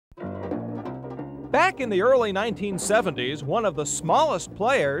Back in the early 1970s, one of the smallest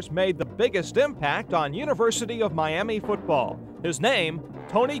players made the biggest impact on University of Miami football. His name,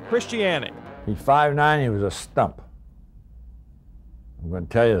 Tony Cristiani. He's 5'9", he was a stump. I'm going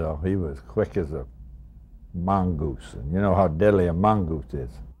to tell you though, he was quick as a mongoose, and you know how deadly a mongoose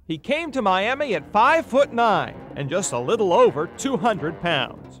is. He came to Miami at 5'9" and just a little over 200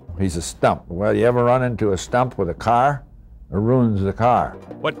 pounds. He's a stump. Well, you ever run into a stump with a car? It ruins the car.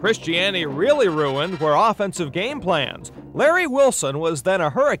 What Cristiani really ruined were offensive game plans. Larry Wilson was then a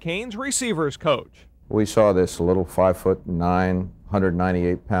Hurricanes receivers coach. We saw this little 5'9",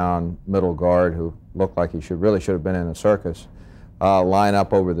 198-pound middle guard who looked like he really should have been in a circus, line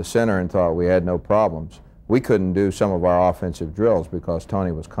up over the center and thought we had no problems. We couldn't do some of our offensive drills because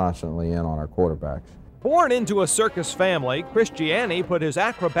Tony was constantly in on our quarterbacks. Born into a circus family, Cristiani put his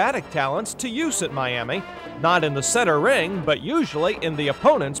acrobatic talents to use at Miami, not in the center ring, but usually in the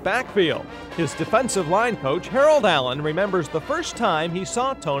opponent's backfield. His defensive line coach, Harold Allen, remembers the first time he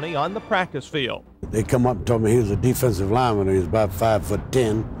saw Tony on the practice field. They come up and told me he was a defensive lineman. He was about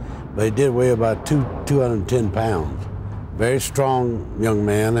 5'10", but he did weigh about 210 pounds. Very strong young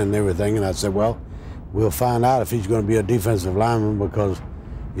man and everything, and I said, well, we'll find out if he's going to be a defensive lineman because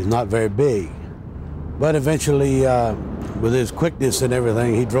he's not very big. But eventually, with his quickness and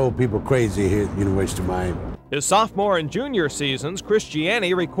everything, he drove people crazy here at the University of Miami. His sophomore and junior seasons,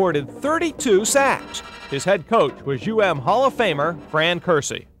 Cristiani recorded 32 sacks. His head coach was Hall of Famer Fran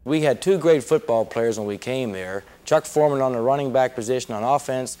Kersey. We had two great football players when we came there. Chuck Foreman on the running back position on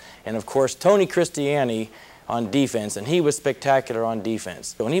offense, and of course Tony Cristiani on defense, and he was spectacular on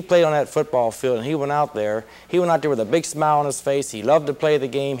defense. When he played on that football field and he went out there with a big smile on his face. He loved to play the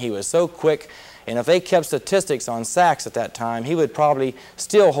game. He was so quick. And if they kept statistics on sacks at that time, he would probably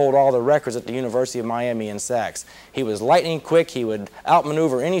still hold all the records at the University of Miami in sacks. He was lightning quick. He would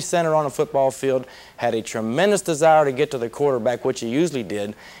outmaneuver any center on a football field, had a tremendous desire to get to the quarterback, which he usually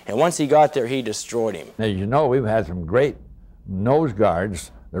did. And once he got there, he destroyed him. As you know, we've had some great nose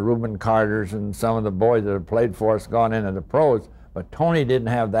guards, the Reuben Carters and some of the boys that have played for us gone into the pros, but Tony didn't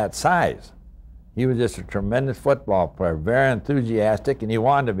have that size. He was just a tremendous football player, very enthusiastic, and he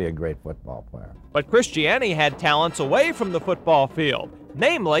wanted to be a great football player. But Cristiani had talents away from the football field,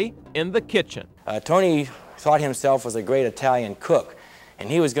 namely in the kitchen. Tony thought himself was a great Italian cook, and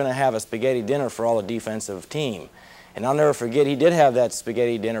he was going to have a spaghetti dinner for all the defensive team. And I'll never forget, he did have that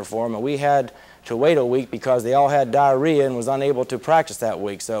spaghetti dinner for them, and we had to wait a week because they all had diarrhea and was unable to practice that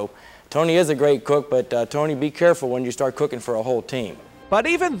week. So Tony is a great cook, but Tony, be careful when you start cooking for a whole team. But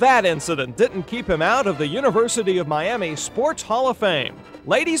even that incident didn't keep him out of the University of Miami Sports Hall of Fame.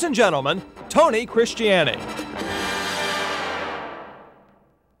 Ladies and gentlemen, Tony Cristiani.